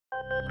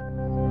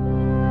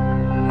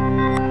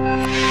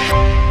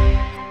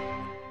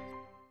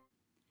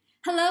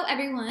Hello,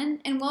 everyone,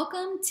 and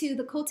welcome to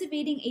the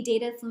Cultivating a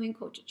Data Fluent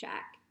Culture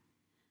track.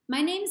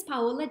 My name is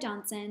Paola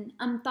Johnson.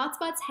 I'm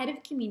ThoughtSpot's head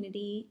of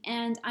community,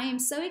 and I am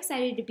so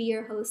excited to be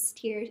your host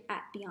here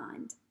at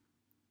Beyond.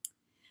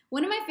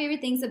 One of my favorite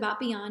things about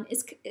Beyond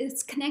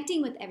is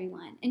connecting with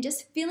everyone and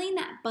just feeling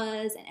that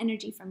buzz and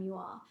energy from you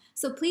all.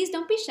 So please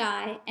don't be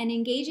shy and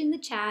engage in the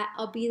chat.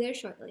 I'll be there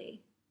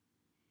shortly.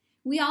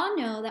 We all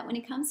know that when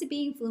it comes to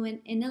being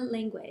fluent in a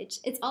language,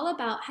 it's all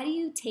about how do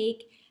you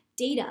take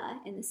data,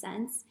 in a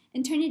sense,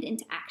 and turn it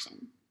into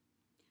action.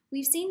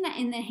 We've seen that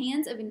in the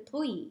hands of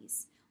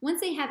employees,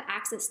 once they have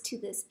access to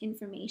this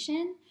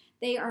information,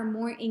 they are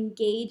more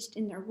engaged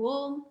in their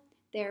role,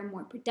 they're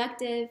more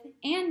productive,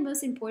 and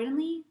most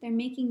importantly, they're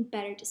making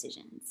better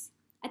decisions.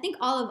 I think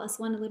all of us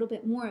want a little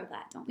bit more of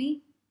that, don't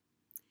we?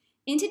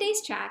 In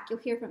today's track, you'll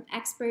hear from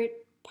expert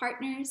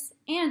partners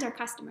and our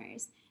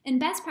customers and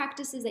best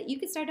practices that you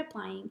can start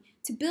applying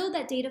to build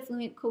that data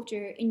fluent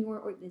culture in your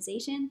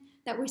organization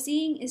that we're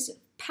seeing is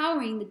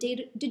powering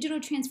the digital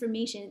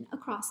transformation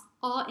across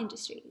all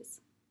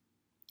industries.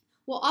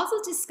 We'll also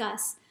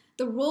discuss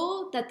the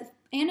role that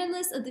the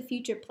analyst of the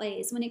future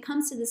plays when it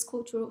comes to this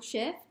cultural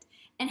shift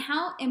and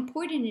how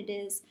important it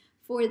is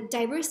for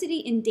diversity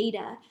in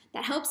data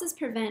that helps us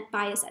prevent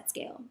bias at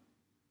scale.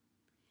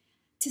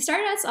 To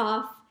start us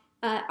off,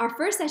 our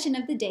first session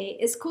of the day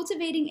is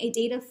Cultivating a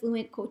Data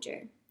Fluent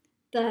Culture,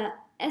 the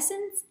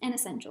Essence and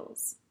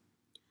Essentials.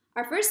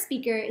 Our first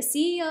speaker is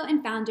CEO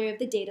and founder of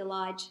the Data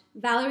Lodge,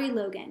 Valerie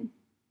Logan.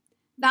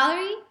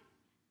 Valerie,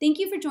 thank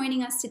you for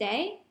joining us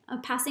today. I'll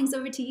pass things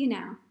over to you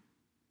now.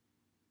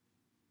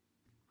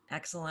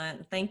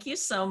 Excellent. Thank you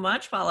so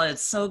much, Paula.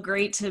 It's so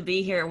great to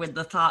be here with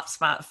the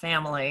ThoughtSpot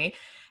family.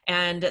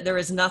 And there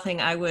is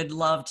nothing I would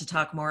love to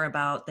talk more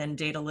about than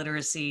data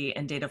literacy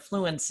and data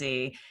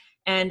fluency.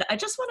 And I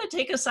just want to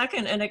take a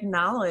second and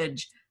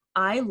acknowledge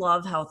I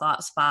love how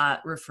ThoughtSpot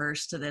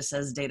refers to this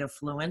as data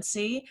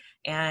fluency,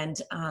 and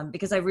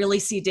because I really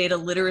see data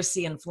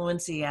literacy and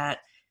fluency at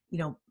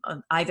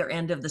on either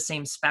end of the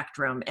same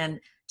spectrum. And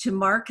to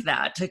mark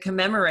that, to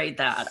commemorate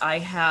that, I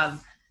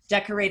have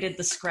decorated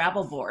the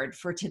Scrabble board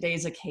for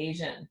today's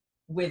occasion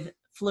with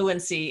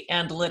fluency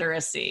and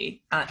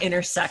literacy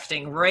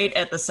intersecting right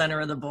at the center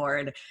of the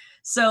board.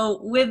 So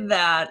with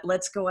that,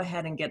 let's go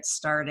ahead and get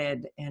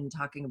started and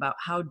talking about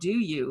how do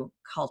you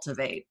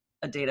cultivate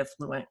a data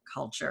fluent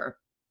culture.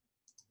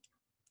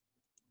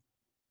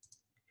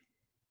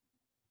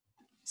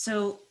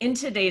 So in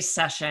today's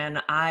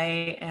session,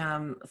 I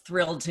am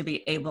thrilled to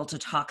be able to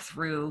talk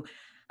through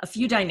a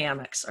few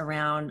dynamics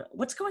around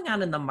what's going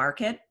on in the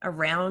market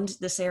around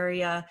this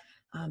area.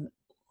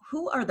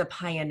 Who are the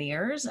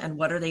pioneers and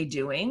what are they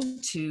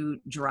doing to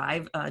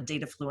drive a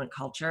data fluent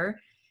culture?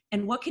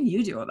 And what can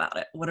you do about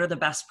it? What are the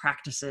best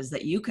practices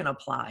that you can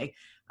apply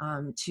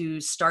to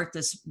start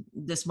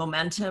this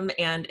momentum?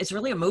 And it's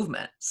really a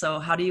movement. So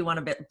how do you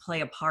want to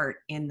play a part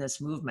in this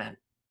movement?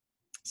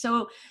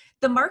 So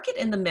the market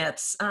and the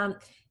myths,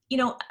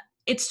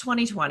 it's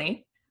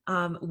 2020.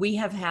 We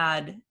have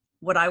had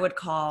what I would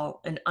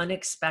call an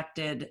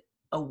unexpected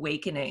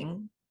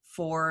awakening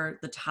for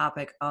the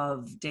topic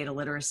of data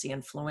literacy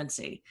and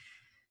fluency.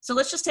 So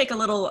let's just take a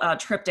little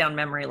trip down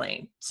memory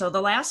lane. So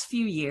the last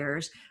few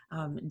years,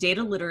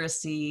 data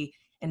literacy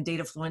and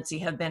data fluency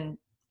have been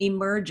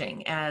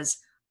emerging as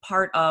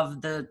part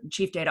of the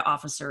Chief Data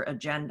Officer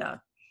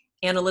agenda.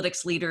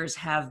 Analytics leaders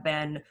have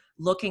been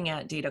looking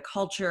at data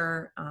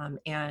culture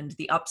and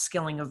the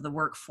upskilling of the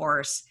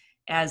workforce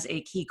as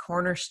a key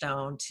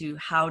cornerstone to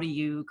how do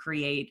you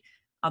create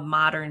a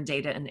modern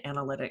data and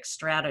analytics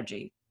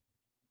strategy.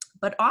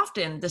 But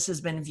often this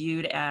has been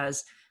viewed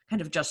as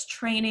kind of just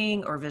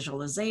training or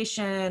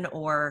visualization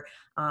or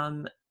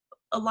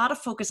a lot of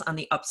focus on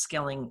the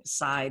upskilling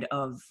side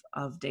of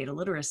data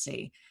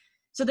literacy.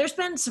 So there's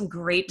been some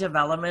great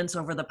developments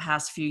over the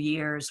past few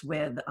years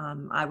with,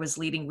 I was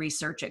leading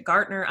research at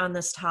Gartner on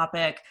this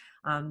topic.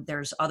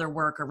 There's other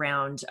work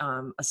around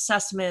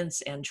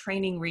assessments and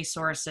training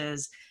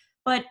resources.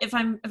 But if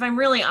I'm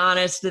really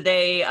honest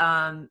today,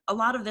 a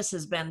lot of this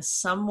has been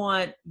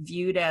somewhat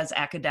viewed as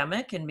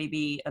academic and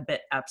maybe a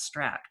bit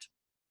abstract.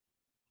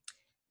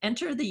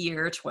 Enter the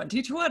year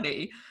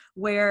 2020,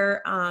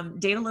 where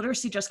data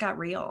literacy just got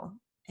real.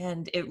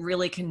 And it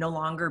really can no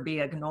longer be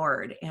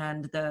ignored.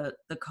 And the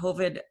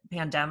COVID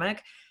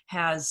pandemic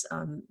has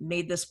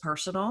made this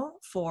personal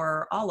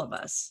for all of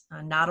us,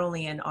 not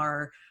only in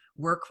our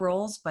work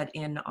roles, but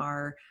in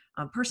our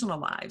personal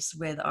lives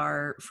with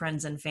our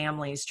friends and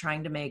families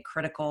trying to make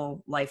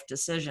critical life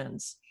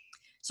decisions.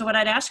 So what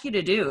I'd ask you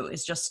to do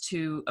is just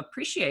to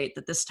appreciate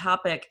that this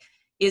topic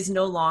is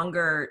no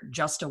longer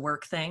just a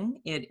work thing.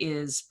 It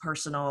is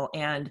personal.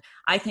 And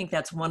I think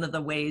that's one of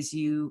the ways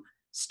you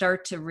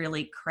start to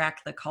really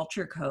crack the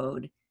culture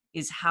code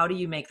is how do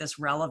you make this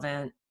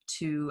relevant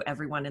to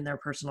everyone in their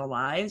personal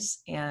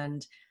lives?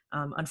 And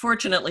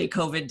unfortunately,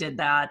 COVID did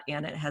that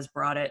and it has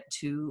brought it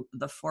to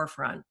the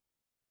forefront.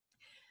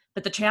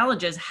 But the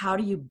challenge is how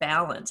do you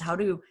balance? How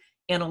do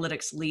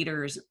analytics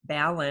leaders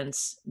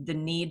balance the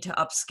need to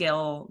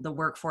upskill the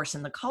workforce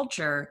and the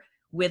culture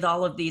with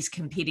all of these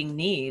competing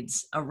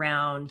needs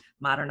around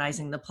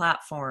modernizing the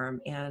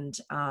platform and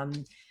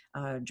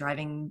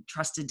driving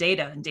trusted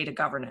data and data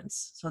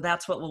governance. So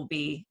that's what we'll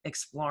be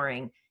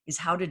exploring, is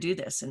how to do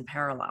this in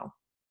parallel.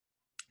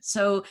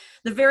 So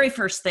the very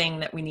first thing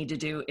that we need to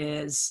do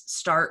is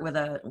start with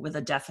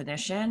a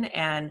definition,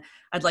 and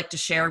I'd like to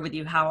share with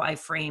you how I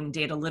frame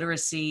data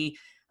literacy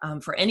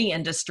for any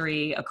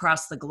industry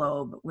across the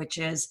globe, which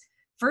is,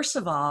 first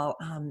of all,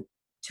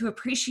 to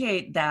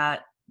appreciate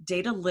that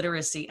data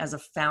literacy as a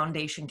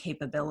foundation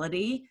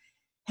capability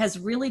has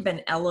really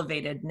been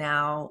elevated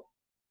now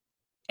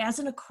as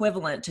an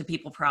equivalent to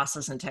people,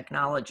 process, and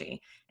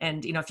technology.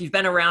 And if you've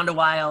been around a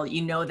while,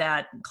 you know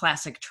that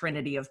classic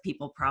trinity of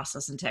people,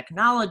 process, and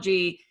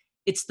technology.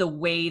 It's the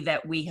way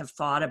that we have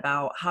thought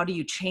about how do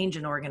you change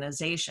an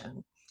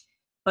organization.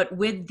 But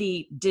with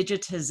the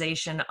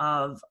digitization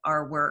of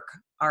our work,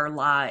 our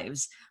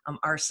lives,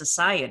 our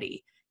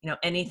society,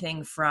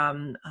 anything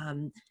from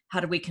how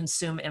do we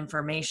consume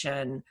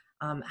information,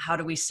 how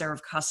do we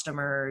serve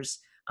customers,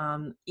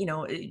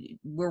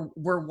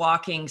 we're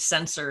walking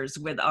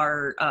sensors with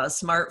our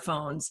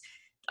smartphones.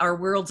 Our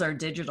worlds are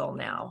digital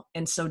now,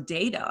 and so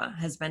data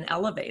has been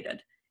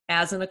elevated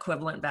as an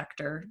equivalent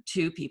vector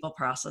to people,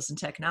 process, and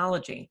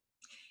technology.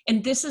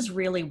 And this is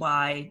really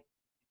why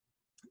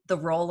the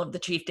role of the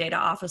chief data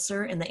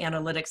officer and the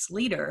analytics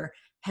leader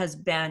has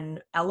been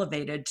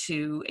elevated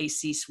to a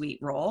C-suite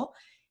role.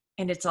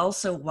 And it's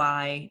also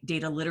why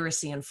data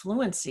literacy and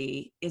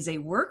fluency is a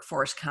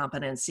workforce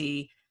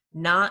competency,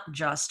 not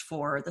just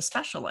for the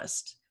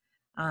specialist.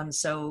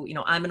 So,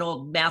 I'm an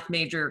old math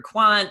major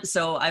quant,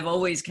 so I've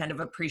always kind of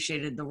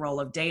appreciated the role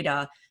of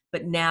data,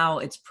 but now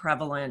it's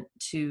prevalent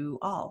to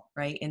all,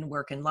 right, in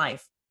work and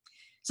life.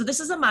 So this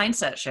is a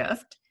mindset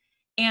shift.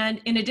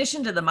 And in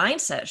addition to the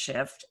mindset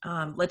shift,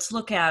 let's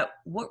look at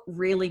what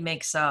really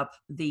makes up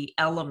the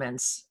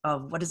elements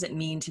of what does it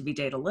mean to be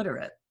data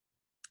literate.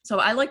 So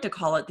I like to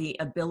call it the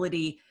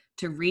ability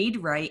to read,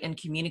 write, and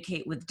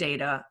communicate with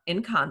data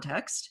in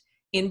context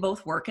in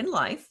both work and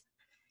life,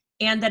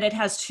 and that it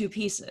has two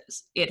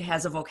pieces. It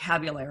has a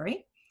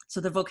vocabulary.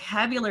 So the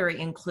vocabulary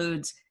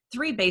includes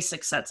three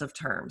basic sets of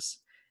terms.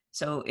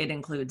 So it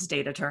includes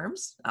data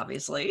terms,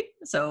 obviously.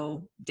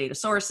 So data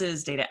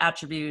sources, data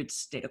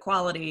attributes, data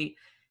quality.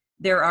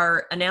 There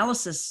are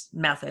analysis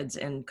methods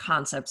and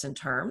concepts and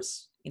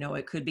terms.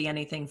 It could be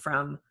anything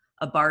from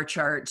a bar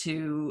chart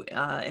to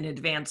an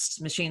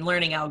advanced machine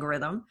learning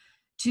algorithm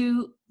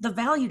to the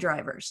value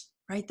drivers,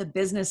 right? The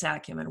business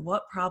acumen.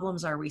 What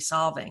problems are we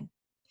solving?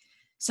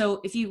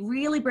 So if you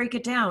really break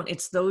it down,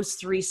 it's those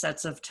three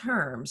sets of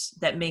terms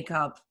that make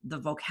up the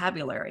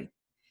vocabulary.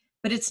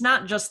 But it's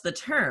not just the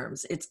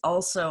terms, it's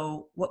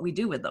also what we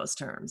do with those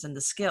terms and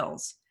the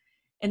skills.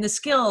 And the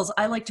skills,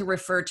 I like to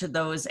refer to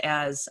those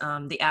as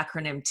the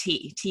acronym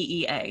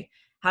TEA.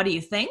 How do you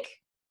think?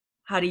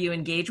 How do you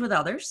engage with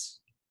others?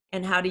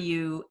 And how do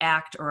you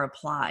act or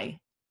apply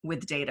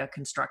with data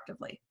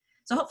constructively?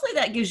 So hopefully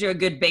that gives you a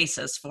good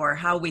basis for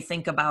how we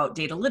think about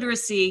data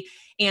literacy.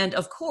 And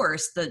of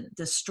course,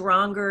 the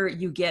stronger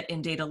you get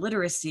in data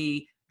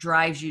literacy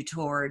drives you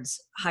towards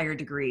higher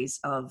degrees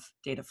of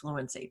data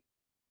fluency.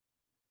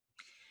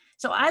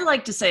 So I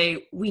like to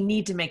say we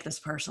need to make this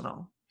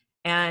personal.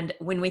 And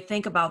when we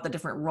think about the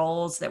different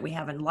roles that we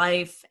have in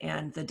life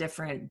and the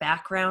different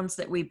backgrounds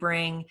that we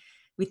bring,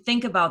 we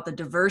think about the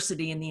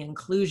diversity and the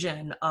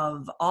inclusion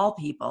of all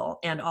people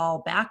and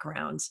all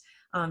backgrounds.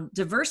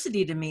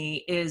 Diversity to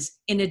me is,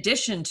 in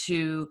addition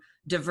to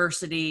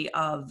diversity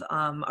of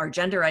our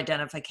gender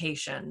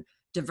identification,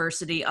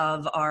 diversity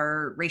of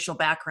our racial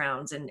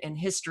backgrounds and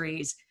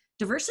histories,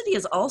 diversity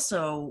is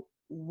also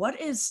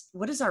what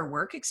is our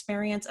work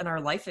experience and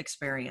our life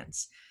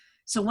experience.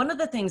 So one of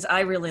the things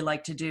I really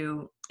like to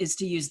do is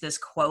to use this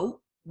quote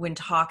when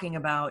talking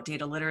about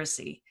data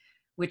literacy,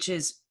 which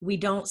is, we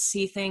don't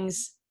see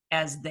things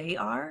as they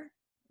are,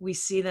 we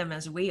see them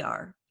as we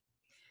are.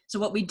 So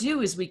what we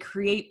do is we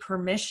create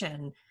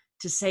permission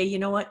to say, you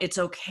know what, it's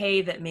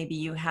okay that maybe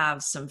you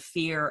have some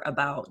fear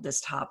about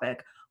this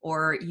topic,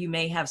 or you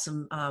may have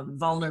some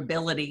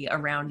vulnerability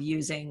around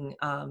using,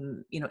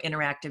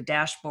 interactive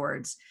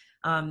dashboards.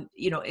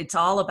 It's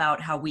all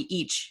about how we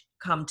each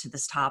come to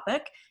this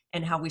topic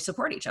and how we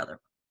support each other.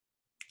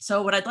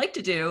 So what I'd like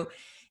to do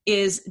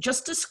is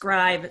just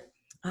describe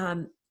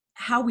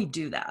how we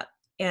do that.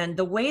 And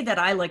the way that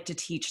I like to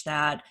teach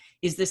that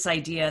is this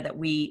idea that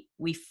we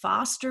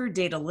foster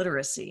data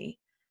literacy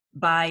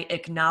by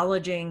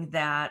acknowledging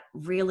that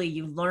really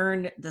you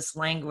learn this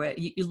language,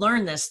 you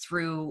learn this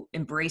through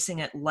embracing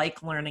it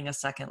like learning a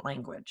second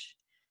language.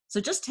 So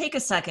just take a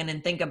second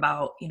and think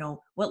about,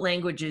 what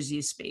languages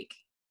you speak,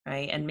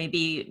 right? And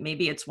maybe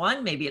it's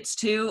one, maybe it's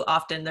two,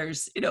 often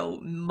there's,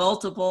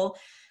 multiple,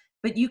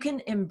 but you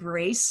can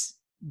embrace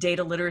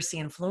data literacy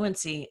and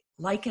fluency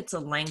like it's a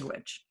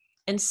language.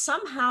 And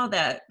somehow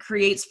that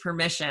creates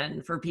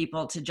permission for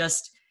people to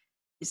just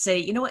say,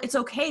 you know what, it's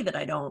okay that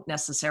I don't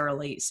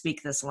necessarily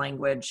speak this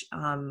language,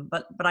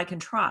 but I can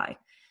try.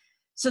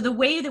 So the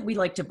way that we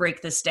like to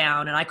break this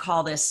down, and I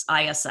call this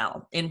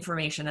ISL,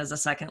 information as a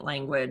second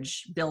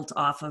language, built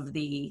off of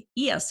the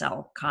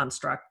ESL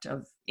construct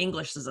of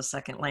English as a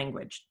second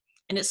language.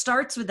 And it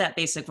starts with that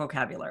basic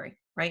vocabulary,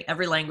 right?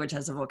 Every language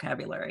has a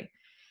vocabulary.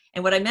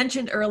 And what I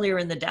mentioned earlier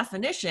in the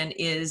definition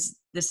is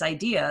this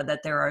idea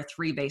that there are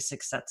three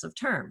basic sets of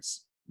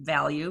terms: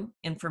 value,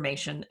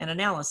 information, and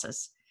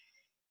analysis.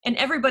 And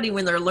everybody,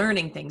 when they're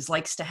learning things,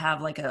 likes to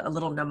have like a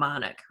little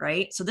mnemonic,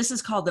 right? So this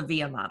is called the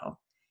VIA model.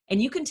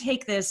 And you can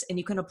take this and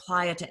you can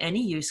apply it to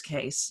any use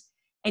case,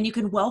 and you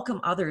can welcome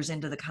others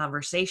into the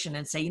conversation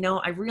and say, you know,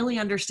 I really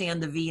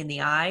understand the V and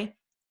the I,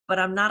 but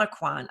I'm not a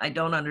quant. I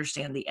don't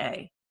understand the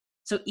A.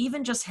 So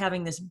even just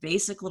having this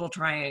basic little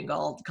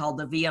triangle called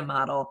the VIA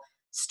model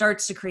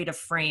starts to create a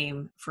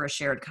frame for a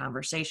shared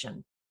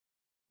conversation.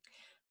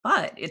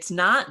 But it's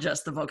not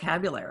just the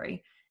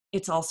vocabulary,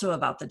 it's also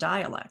about the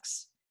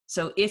dialects.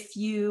 So if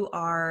you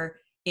are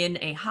in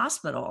a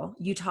hospital,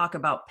 you talk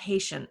about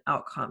patient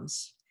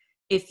outcomes.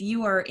 If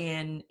you are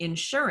in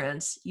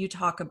insurance, you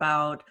talk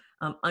about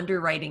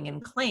underwriting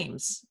and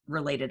claims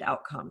related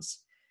outcomes.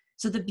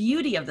 So the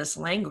beauty of this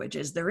language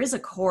is there is a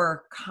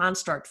core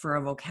construct for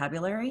a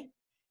vocabulary,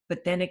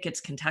 but then it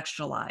gets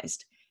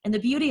contextualized. And the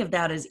beauty of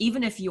that is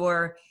even if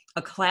you're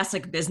a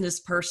classic business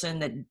person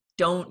that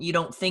you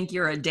don't think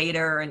you're a data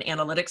or an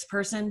analytics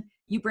person,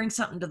 you bring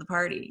something to the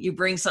party. You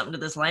bring something to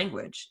this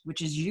language,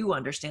 which is you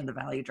understand the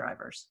value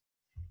drivers.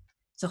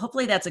 So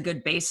hopefully that's a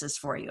good basis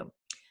for you.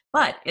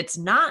 But it's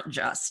not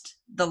just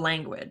the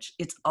language,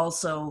 it's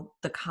also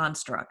the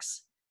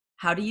constructs.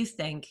 How do you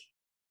think?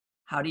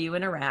 How do you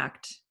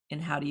interact?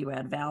 And how do you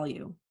add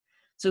value?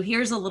 So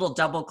here's a little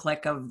double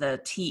click of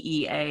the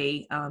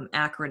TEA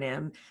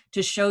acronym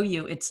to show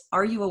you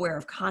are you aware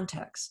of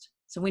context?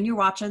 So when you're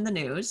watching the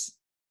news,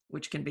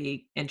 which can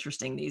be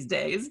interesting these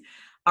days,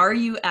 are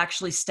you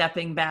actually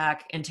stepping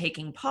back and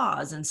taking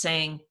pause and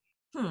saying,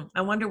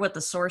 I wonder what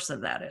the source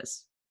of that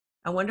is.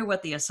 I wonder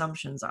what the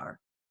assumptions are.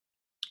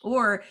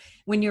 Or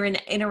when you're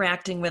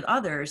interacting with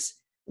others,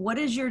 what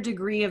is your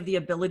degree of the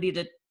ability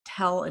to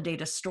tell a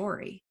data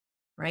story,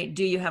 right?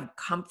 Do you have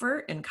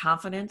comfort and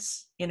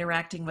confidence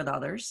interacting with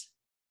others?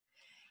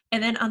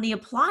 And then on the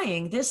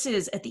applying, this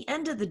is at the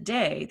end of the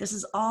day, this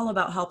is all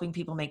about helping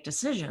people make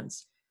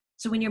decisions.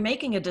 So when you're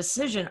making a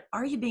decision,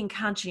 are you being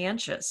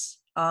conscientious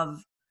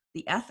of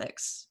the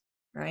ethics,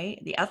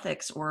 right? The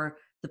ethics or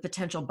the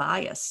potential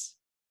bias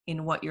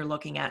in what you're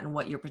looking at and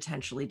what you're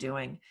potentially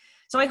doing.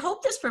 So I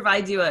hope this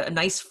provides you a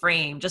nice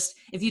frame. Just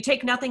if you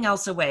take nothing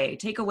else away,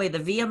 take away the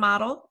VIA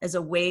model as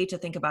a way to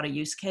think about a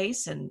use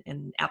case and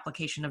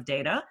application of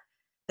data,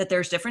 that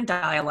there's different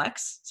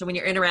dialects. So when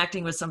you're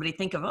interacting with somebody,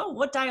 think of,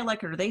 what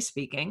dialect are they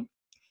speaking?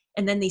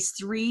 And then these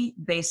three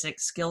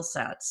basic skill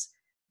sets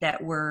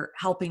that we're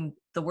helping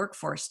the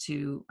workforce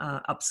to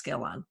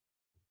upskill on.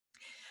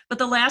 But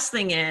the last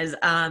thing is,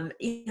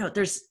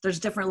 there's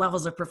different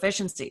levels of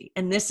proficiency.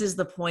 And this is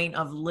the point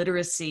of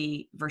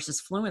literacy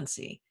versus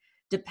fluency.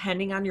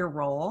 Depending on your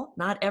role,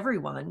 not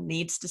everyone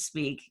needs to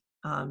speak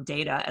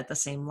data at the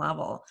same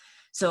level.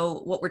 So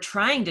what we're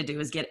trying to do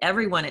is get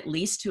everyone at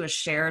least to a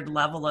shared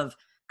level of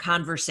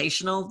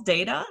conversational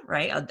data,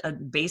 right? A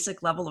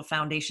basic level of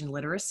foundation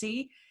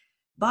literacy.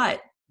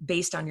 But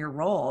based on your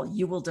role,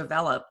 you will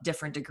develop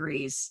different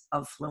degrees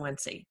of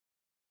fluency.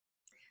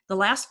 The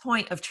last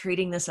point of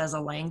treating this as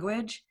a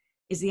language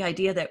is the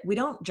idea that we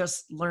don't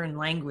just learn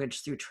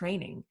language through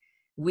training.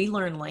 We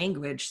learn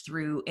language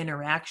through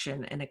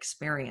interaction and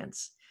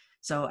experience.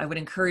 So I would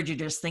encourage you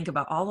to just think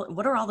about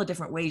what are all the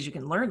different ways you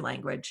can learn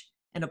language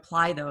and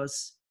apply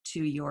those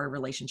to your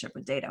relationship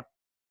with data.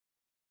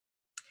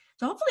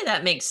 So hopefully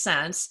that makes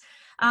sense.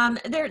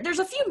 There's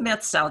a few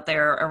myths out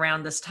there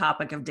around this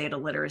topic of data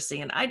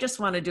literacy, and I just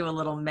want to do a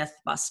little myth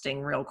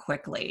busting real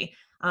quickly,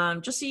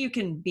 just so you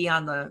can be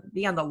on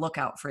the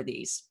lookout for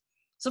these.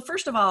 So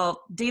first of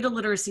all, data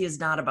literacy is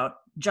not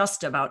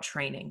just about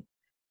training.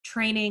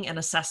 Training and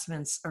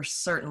assessments are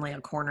certainly a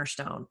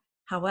cornerstone.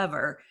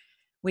 However,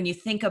 when you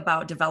think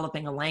about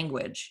developing a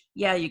language,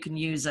 yeah, you can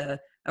use a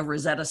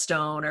Rosetta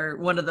Stone or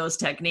one of those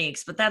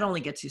techniques, but that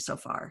only gets you so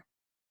far.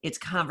 It's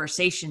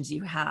conversations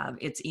you have,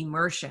 it's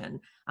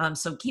immersion.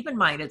 So keep in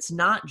mind, it's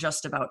not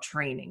just about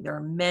training. There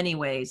are many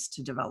ways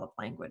to develop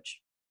language.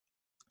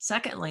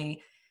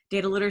 Secondly,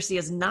 data literacy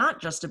is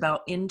not just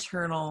about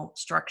internal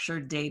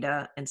structured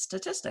data and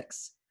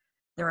statistics.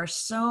 There are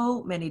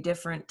so many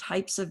different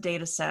types of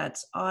data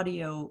sets,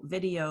 audio,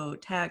 video,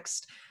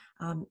 text,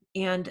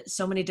 and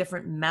so many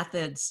different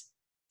methods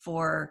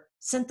for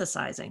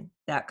synthesizing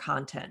that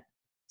content.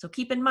 So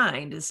keep in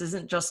mind, this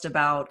isn't just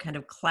about kind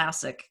of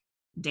classic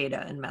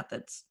data and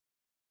methods.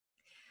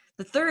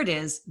 The third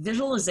is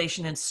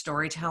visualization and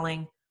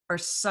storytelling are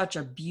such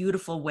a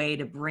beautiful way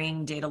to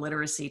bring data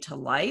literacy to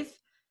life,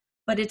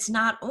 but it's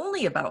not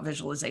only about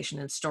visualization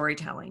and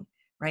storytelling,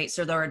 right?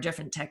 So there are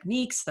different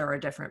techniques, there are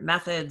different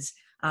methods,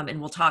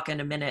 and we'll talk in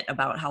a minute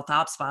about how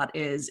ThoughtSpot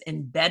is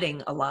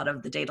embedding a lot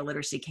of the data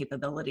literacy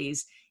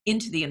capabilities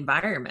into the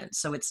environment.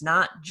 So it's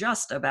not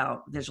just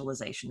about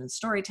visualization and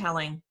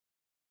storytelling.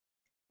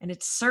 And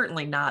it's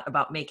certainly not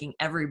about making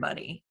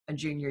everybody a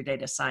junior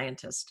data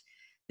scientist.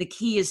 The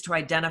key is to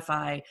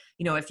identify,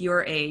 if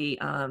you're a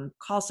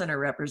call center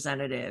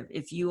representative,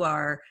 if you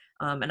are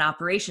an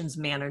operations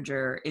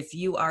manager, if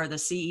you are the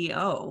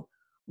CEO,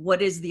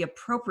 what is the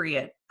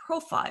appropriate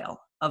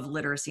profile of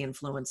literacy and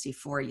fluency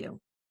for you?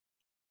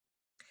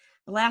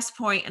 The last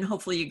point, and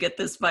hopefully you get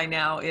this by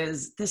now,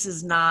 is this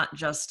is not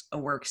just a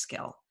work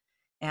skill.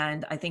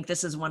 And I think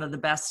this is one of the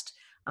best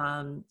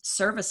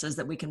services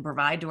that we can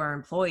provide to our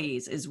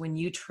employees is when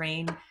you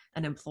train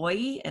an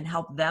employee and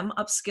help them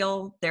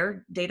upskill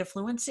their data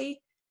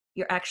fluency,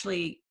 you're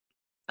actually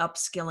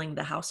upskilling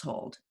the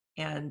household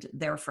and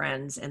their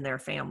friends and their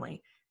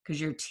family because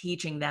you're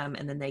teaching them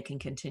and then they can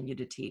continue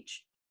to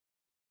teach.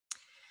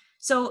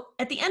 So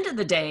at the end of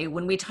the day,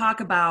 when we talk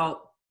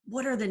about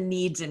what are the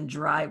needs and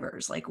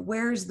drivers, like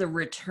where's the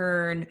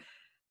return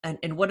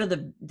and what are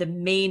the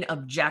main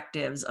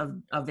objectives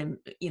of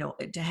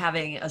to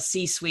having a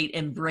C-suite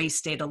embrace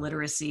data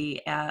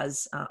literacy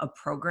as a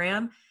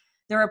program,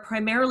 there are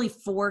primarily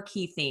 4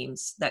 key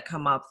themes that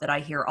come up that I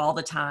hear all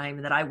the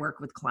time that I work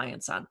with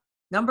clients on.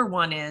 Number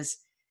 1 is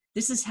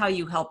this is how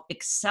you help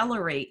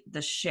accelerate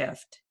the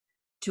shift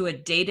to a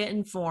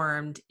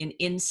data-informed and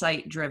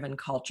insight-driven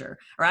culture.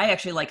 Or I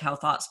actually like how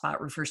ThoughtSpot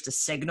refers to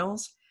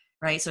signals,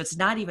 right? So it's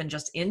not even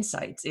just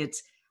insights.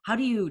 It's how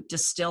do you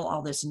distill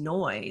all this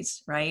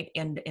noise, right?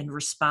 And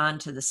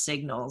respond to the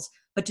signals,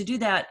 but to do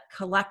that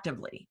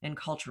collectively and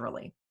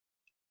culturally.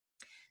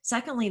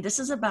 Secondly, this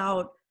is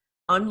about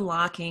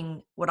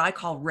unlocking what I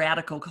call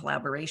radical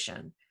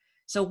collaboration.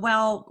 So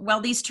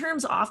while these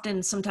terms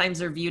often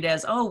sometimes are viewed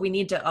as, oh, we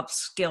need to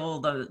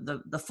upskill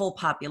the full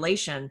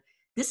population,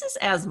 this is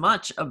as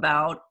much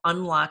about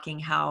unlocking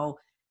how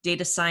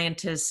data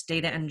scientists,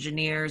 data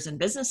engineers, and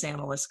business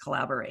analysts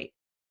collaborate,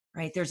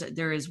 right?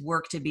 There is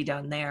work to be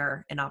done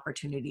there, an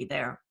opportunity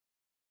there.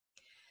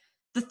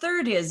 The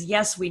third is,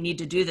 yes, we need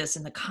to do this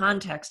in the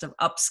context of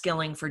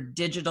upskilling for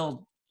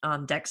digital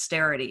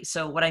dexterity.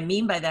 So what I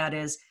mean by that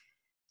is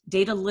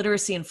data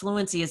literacy and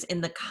fluency is in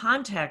the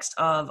context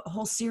of a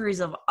whole series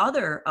of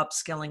other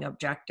upskilling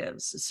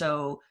objectives.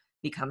 So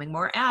becoming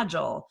more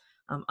agile,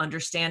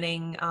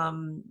 understanding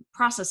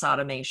process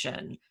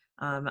automation,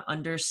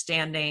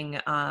 understanding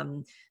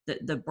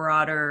the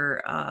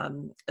broader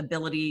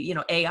ability,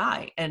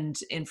 AI and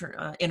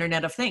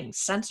Internet of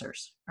Things,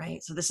 sensors,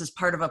 right? So this is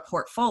part of a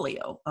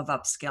portfolio of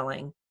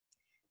upskilling.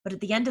 But at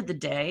the end of the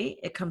day,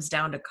 it comes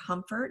down to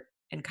comfort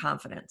and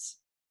confidence.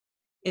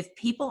 If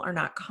people are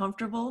not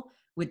comfortable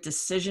with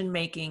decision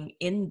making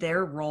in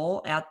their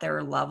role, at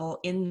their level,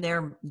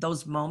 in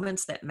those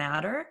moments that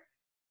matter,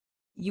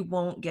 you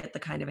won't get the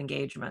kind of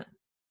engagement.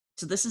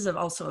 So this is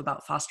also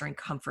about fostering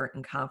comfort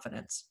and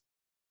confidence.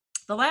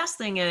 The last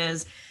thing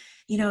is,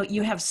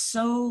 you have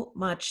so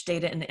much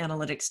data and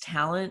analytics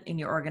talent in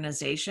your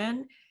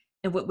organization.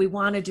 And what we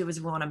want to do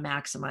is we want to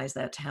maximize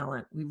that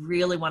talent. We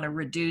really want to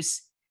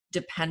reduce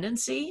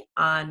dependency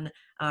on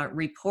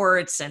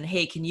reports and,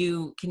 hey, can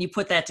you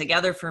put that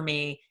together for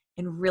me,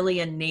 and really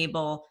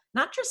enable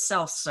not just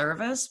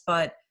self-service,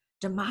 but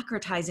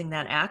democratizing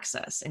that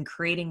access and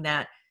creating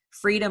that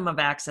freedom of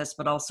access,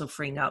 but also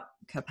freeing up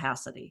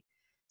capacity.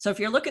 So if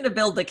you're looking to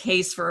build the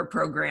case for a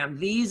program,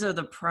 these are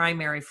the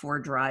primary 4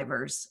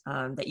 drivers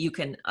that you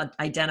can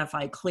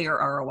identify clear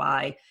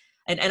ROI.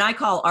 And I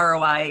call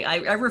ROI,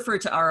 I refer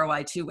to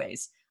ROI 2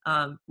 ways,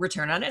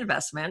 return on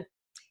investment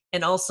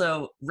and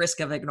also risk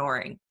of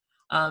ignoring.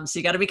 So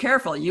you got to be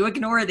careful. You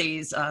ignore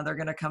these, they're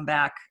going to come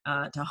back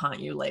to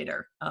haunt you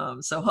later.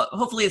 So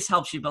hopefully this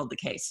helps you build the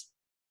case.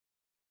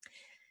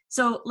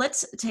 So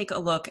let's take a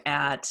look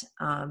at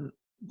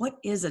what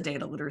is a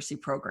data literacy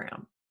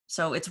program.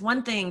 So it's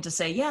one thing to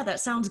say, yeah, that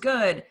sounds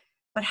good,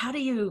 but how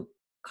do you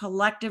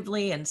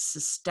collectively and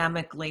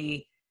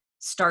systemically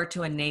start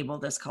to enable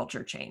this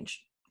culture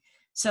change?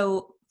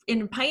 So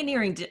in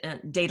pioneering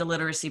data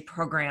literacy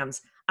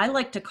programs, I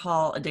like to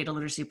call a data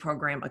literacy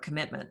program a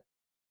commitment.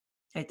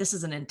 Right? This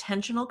is an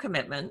intentional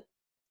commitment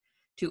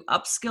to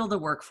upskill the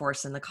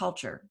workforce and the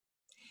culture.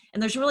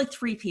 And there's really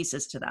 3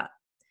 pieces to that.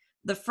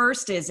 The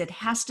first is it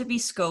has to be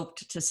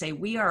scoped to say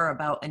we are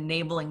about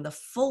enabling the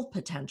full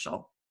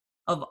potential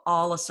of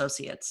all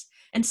associates.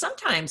 And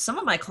sometimes some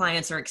of my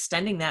clients are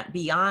extending that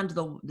beyond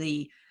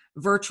the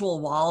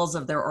virtual walls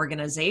of their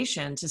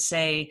organization to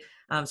say,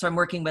 so I'm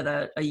working with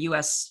a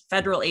US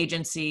federal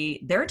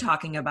agency, they're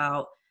talking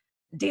about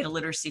data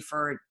literacy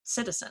for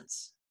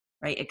citizens,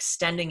 right?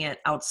 Extending it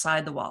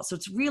outside the wall. So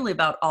it's really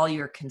about all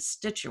your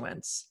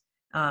constituents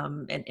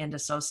and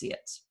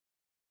associates.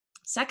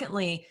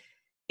 Secondly,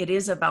 it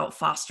is about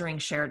fostering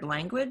shared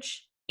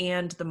language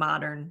and the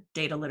modern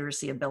data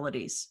literacy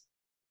abilities.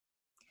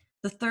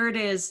 The third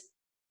is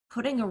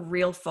putting a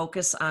real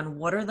focus on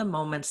what are the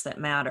moments that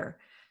matter.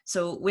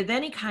 So with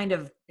any kind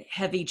of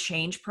heavy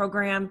change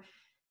program,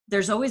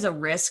 there's always a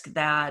risk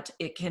that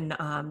it can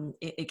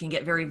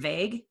get very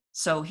vague.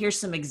 So here's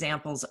some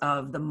examples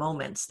of the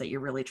moments that you're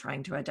really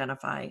trying to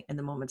identify and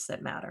the moments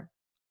that matter.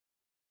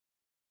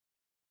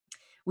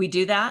 We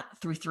do that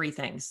through 3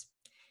 things.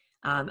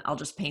 I'll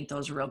just paint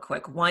those real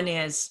quick. One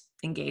is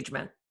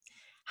engagement.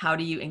 How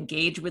do you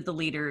engage with the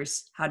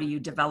leaders? How do you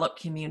develop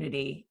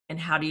community? And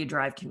how do you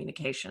drive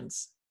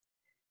communications?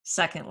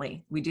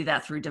 Secondly, we do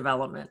that through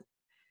development.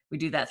 We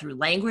do that through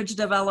language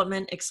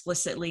development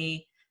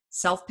explicitly,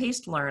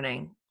 self-paced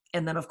learning,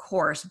 and then, of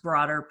course,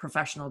 broader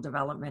professional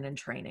development and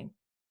training.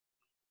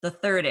 The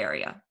third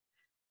area,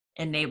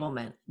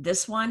 enablement.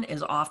 This one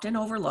is often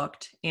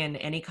overlooked in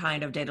any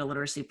kind of data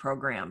literacy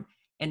program,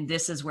 and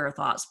this is where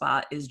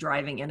ThoughtSpot is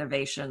driving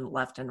innovation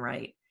left and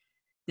right.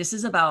 This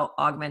is about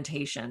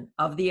augmentation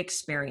of the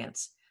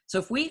experience. So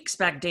if we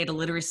expect data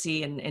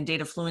literacy and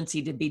data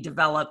fluency to be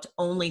developed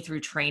only through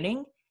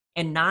training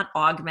and not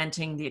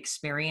augmenting the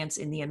experience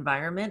in the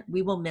environment,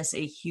 we will miss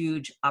a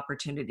huge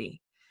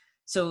opportunity.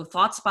 So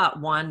ThoughtSpot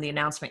 1, the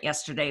announcement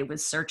yesterday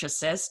with Search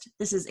Assist,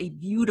 this is a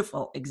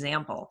beautiful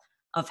example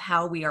of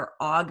how we are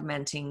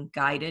augmenting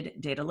guided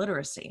data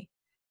literacy,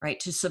 right?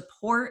 To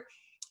support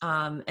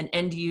an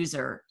end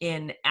user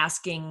in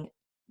asking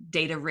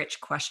data-rich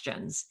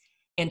questions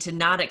and to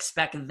not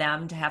expect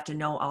them to have to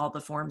know all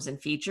the forms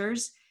and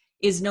features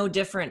is no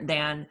different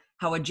than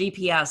how a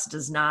GPS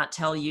does not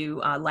tell you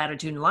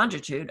latitude and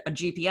longitude. A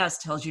GPS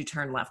tells you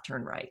turn left,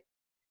 turn right.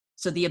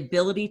 So the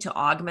ability to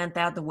augment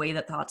that the way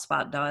that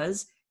ThoughtSpot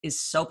does is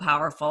so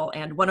powerful.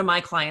 And one of my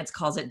clients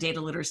calls it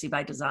data literacy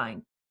by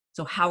design.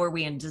 So how are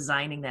we in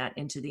designing that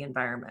into the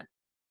environment?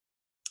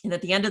 And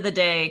at the end of the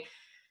day,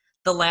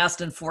 the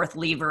last and fourth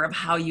lever of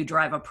how you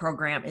drive a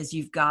program is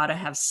you've got to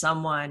have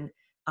someone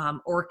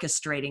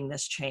orchestrating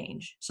this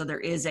change. So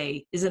there is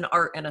an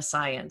art and a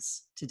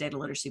science to data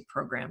literacy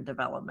program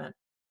development.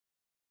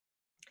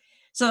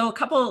 So a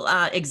couple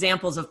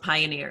examples of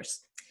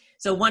pioneers.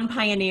 So one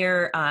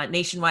pioneer,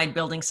 Nationwide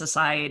Building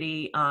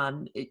Society,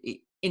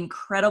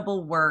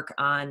 incredible work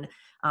on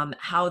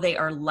how they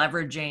are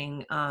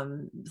leveraging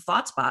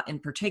ThoughtSpot in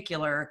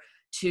particular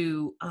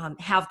to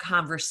have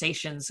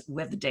conversations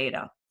with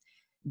data.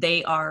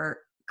 They are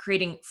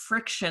creating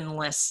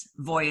frictionless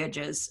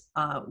voyages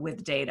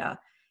with data,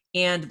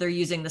 and they're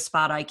using the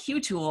Spot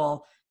IQ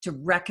tool to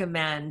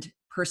recommend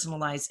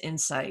personalized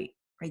insight.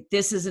 Right?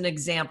 This is an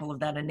example of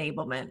that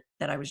enablement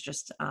that I was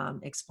just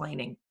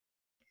explaining.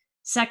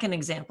 Second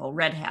example,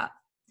 Red Hat.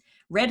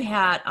 Red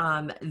Hat,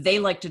 they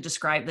like to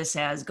describe this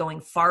as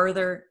going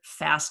farther,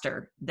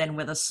 faster than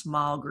with a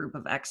small group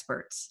of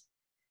experts.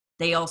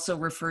 They also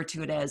refer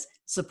to it as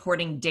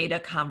supporting data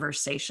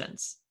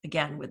conversations,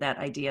 again, with that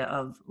idea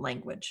of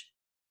language.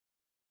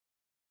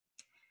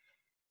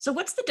 So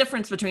what's the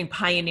difference between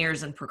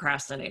pioneers and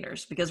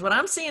procrastinators? Because what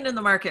I'm seeing in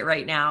the market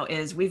right now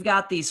is we've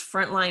got these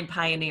frontline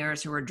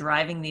pioneers who are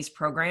driving these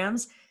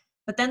programs,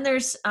 but then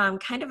there's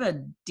kind of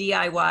a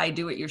DIY,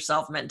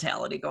 do-it-yourself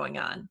mentality going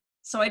on.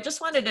 So I just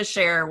wanted to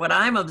share what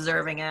I'm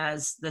observing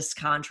as this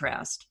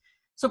contrast.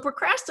 So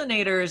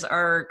procrastinators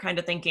are kind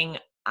of thinking,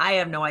 I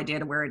have no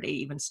idea where to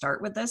even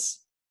start with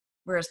this.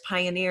 Whereas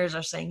pioneers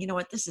are saying, you know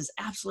what, this is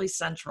absolutely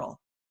central.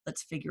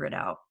 Let's figure it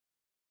out.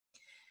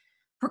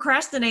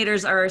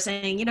 Procrastinators are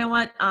saying, you know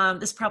what,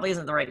 this probably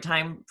isn't the right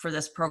time for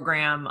this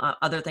program.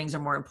 Other things are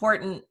more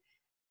important.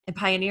 And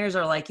pioneers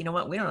are like, you know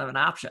what, we don't have an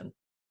option.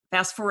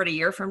 Fast forward a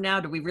year from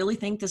now, do we really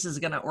think this is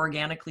going to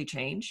organically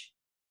change?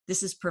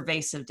 This is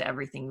pervasive to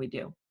everything we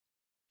do.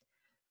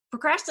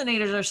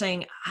 Procrastinators are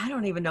saying, I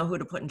don't even know who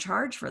to put in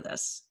charge for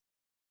this.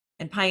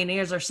 And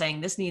pioneers are saying,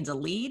 this needs a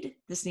lead,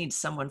 this needs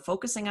someone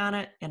focusing on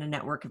it, and a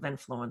network of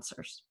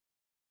influencers.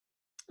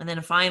 And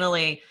then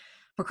finally,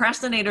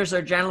 procrastinators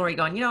are generally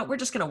going, you know, we're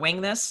just going to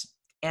wing this,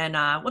 and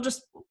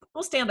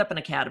we'll stand up an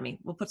academy.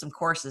 We'll put some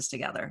courses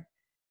together.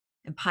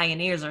 And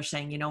pioneers are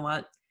saying, you know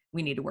what,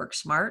 we need to work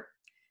smart,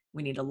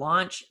 we need to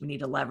launch, we need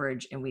to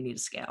leverage, and we need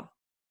to scale.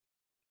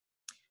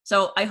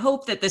 So I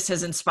hope that this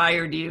has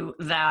inspired you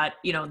that,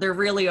 you know, there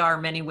really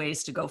are many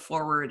ways to go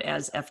forward,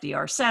 as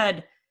FDR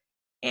said,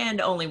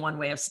 and only one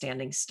way of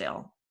standing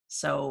still.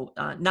 So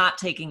not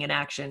taking an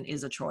action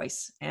is a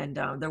choice, and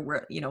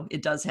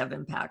it does have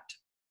impact.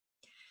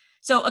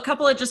 So a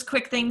couple of just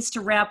quick things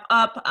to wrap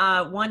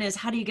up. One is,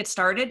 how do you get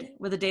started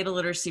with a data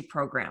literacy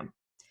program?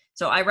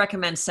 So I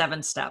recommend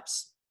 7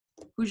 steps.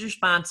 Who's your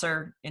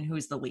sponsor and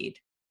who's the lead?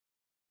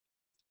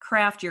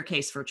 Craft your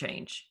case for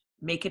change.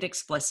 Make it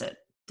explicit.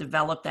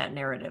 Develop that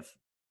narrative.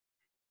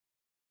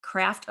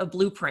 Craft a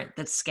blueprint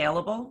that's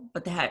scalable,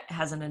 but that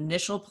has an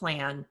initial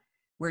plan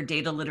where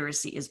data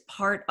literacy is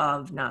part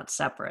of, not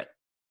separate.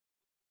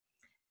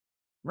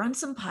 Run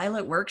some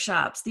pilot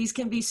workshops. These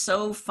can be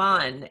so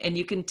fun, and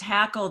you can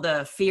tackle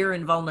the fear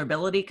and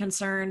vulnerability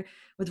concern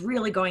with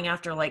really going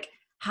after, like,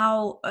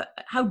 how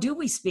do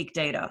we speak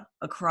data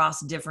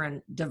across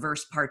different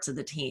diverse parts of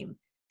the team?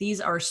 These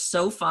are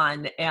so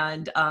fun.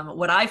 And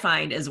what I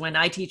find is when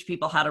I teach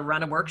people how to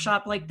run a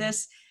workshop like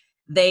this,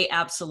 they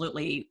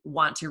absolutely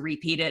want to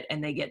repeat it,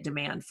 and they get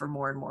demand for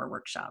more and more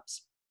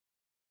workshops.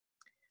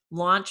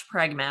 Launch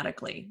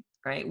pragmatically,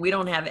 right? We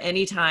don't have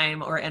any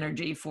time or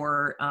energy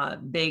for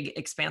big,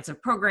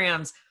 expansive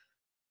programs.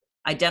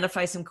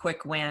 Identify some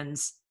quick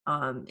wins,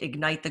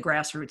 ignite the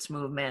grassroots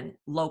movement,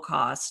 low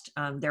cost.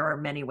 There are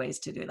many ways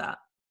to do that.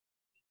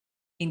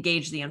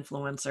 Engage the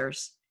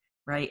influencers,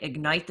 right?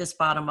 Ignite this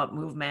bottom-up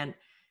movement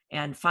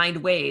and find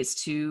ways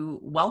to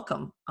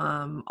welcome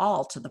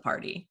all to the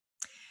party.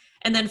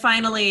 And then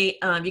finally,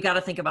 you got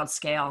to think about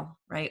scale,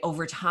 right?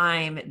 Over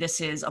time, this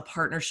is a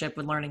partnership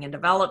with learning and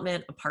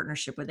development, a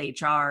partnership with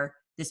HR.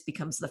 This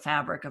becomes the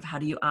fabric of how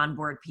do you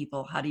onboard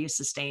people? How do you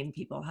sustain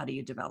people? How do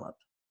you develop?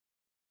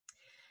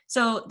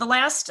 So the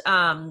last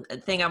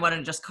thing I want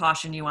to just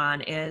caution you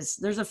on is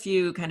there's a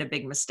few kind of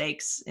big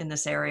mistakes in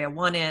this area.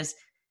 One is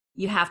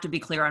you have to be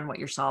clear on what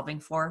you're solving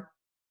for,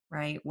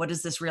 right? What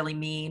does this really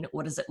mean?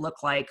 What does it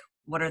look like?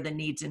 What are the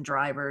needs and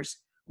drivers?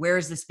 Where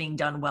is this being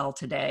done well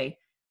today?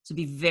 So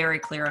be very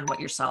clear on what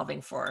you're solving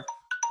for.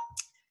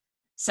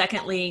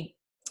 Secondly,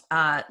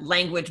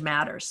 language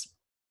matters,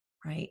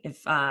 right?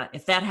 If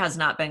that has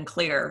not been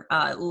clear,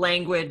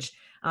 language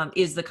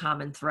is the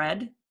common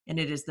thread, and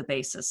it is the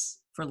basis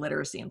for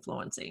literacy and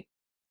fluency.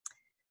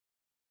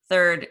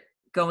 Third,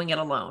 going it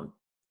alone.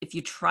 If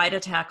you try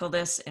to tackle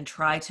this and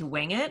try to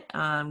wing it,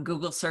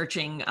 Google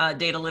searching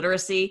data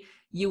literacy,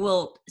 you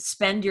will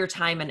spend your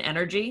time and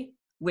energy,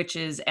 which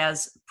is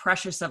as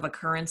precious of a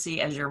currency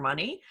as your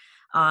money,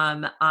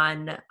 on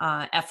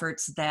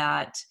efforts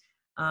that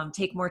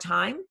take more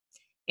time.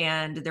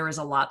 And there is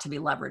a lot to be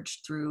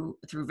leveraged through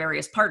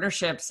various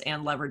partnerships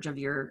and leverage of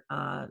your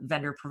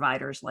vendor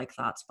providers like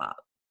ThoughtSpot.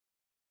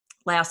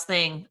 Last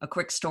thing, a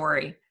quick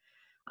story.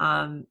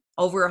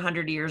 Over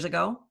 100 years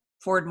ago,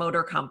 Ford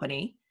Motor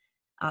Company,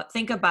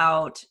 think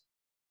about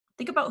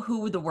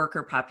who the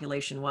worker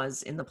population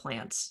was in the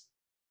plants.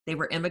 They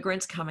were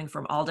immigrants coming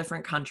from all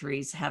different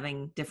countries,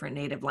 having different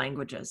native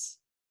languages.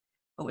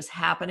 What was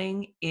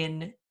happening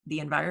in the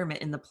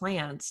environment in the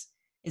plants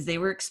is they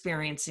were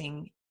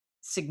experiencing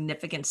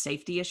significant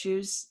safety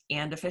issues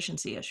and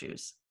efficiency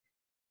issues.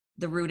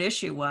 The root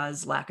issue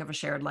was lack of a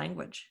shared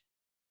language.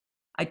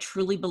 I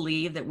truly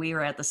believe that we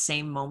are at the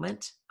same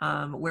moment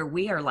where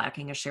we are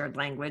lacking a shared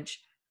language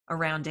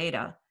around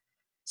data.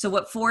 So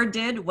what Ford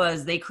did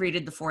was they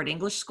created the Ford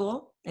English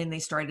School, and they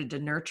started to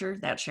nurture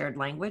that shared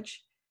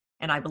language.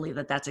 And I believe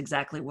that that's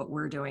exactly what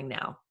we're doing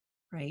now,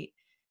 right?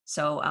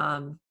 So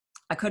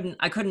I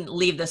couldn't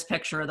leave this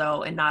picture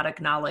though and not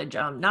acknowledge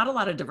not a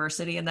lot of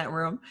diversity in that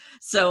room.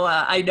 So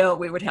I know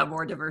we would have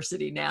more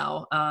diversity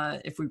now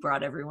if we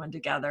brought everyone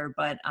together.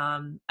 But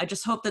I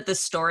just hope that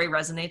this story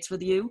resonates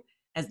with you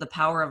as the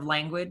power of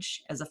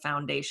language as a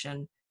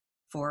foundation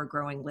for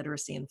growing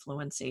literacy and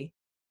fluency.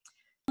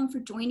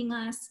 For joining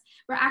us.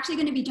 We're actually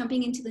going to be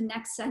jumping into the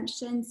next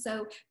session,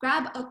 so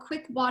grab a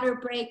quick water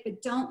break,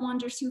 but don't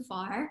wander too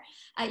far.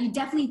 You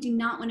definitely do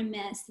not want to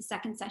miss the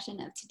second session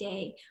of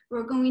today.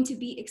 We're going to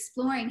be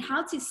exploring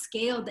how to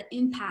scale the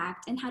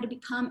impact and how to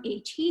become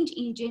a change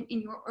agent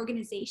in your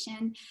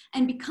organization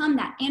and become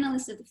that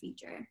analyst of the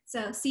future.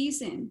 So see you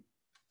soon.